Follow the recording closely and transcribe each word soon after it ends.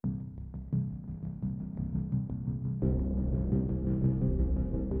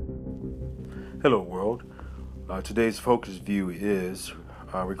Hello, world. Today's focus view is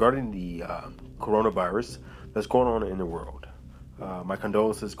regarding the coronavirus that's going on in the world. My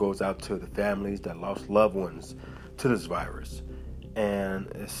condolences goes out to the families that lost loved ones to this virus, and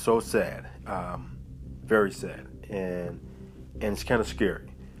it's so sad, very sad, and it's kind of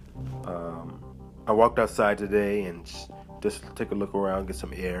scary. I walked outside today and just take a look around, get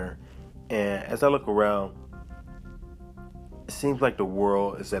some air, and as I look around, it seems like the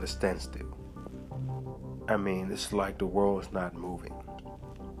world is at a standstill. I mean, it's like the world is not moving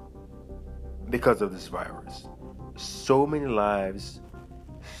because of this virus. So many lives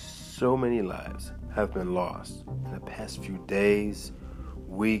have been lost in the past few days,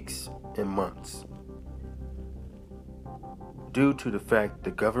 weeks, and months due to the fact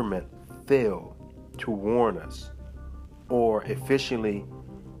the government failed to warn us or efficiently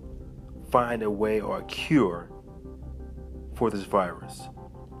find a way or a cure for this virus.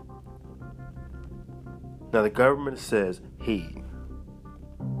 Now the government says, hey,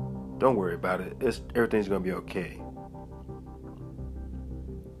 don't worry about it. Everything's going to be okay.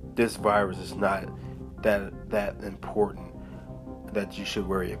 This virus is not that important that you should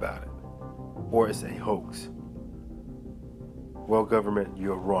worry about it. Or it's a hoax. Well, government,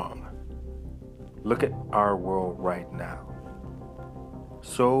 you're wrong. Look at our world right now.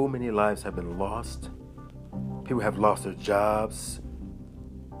 So many lives have been lost. People have lost their jobs.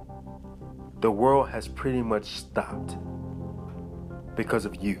 The world has pretty much stopped because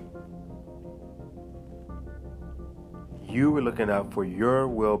of you. You were looking out for your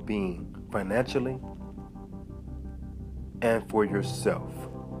well-being financially and for yourself.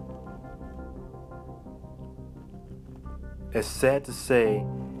 It's sad to say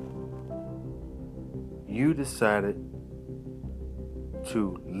you decided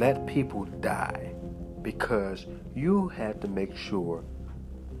to let people die because you had to make sure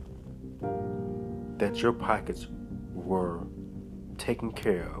that your pockets were taken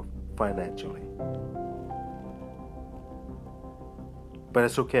care of financially. But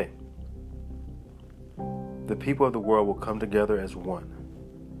it's okay. The people of the world will come together as one.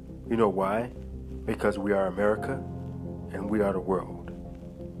 You know why? Because we are America and we are the world.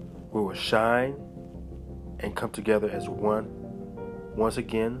 We will shine and come together as one once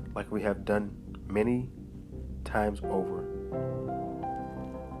again, like we have done many times over.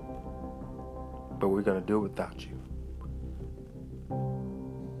 But we're going to do it without you.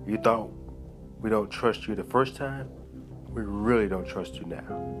 You thought we don't trust you the first time? We really don't trust you now.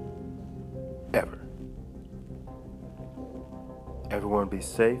 Ever. Everyone be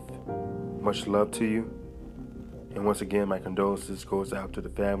safe. Much love to you. And once again, my condolences goes out to the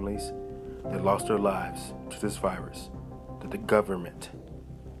families that lost their lives to this virus, that the government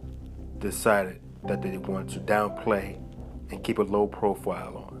decided that they want to downplay and keep a low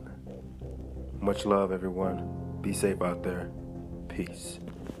profile on. Much love, everyone. Be safe out there. Peace.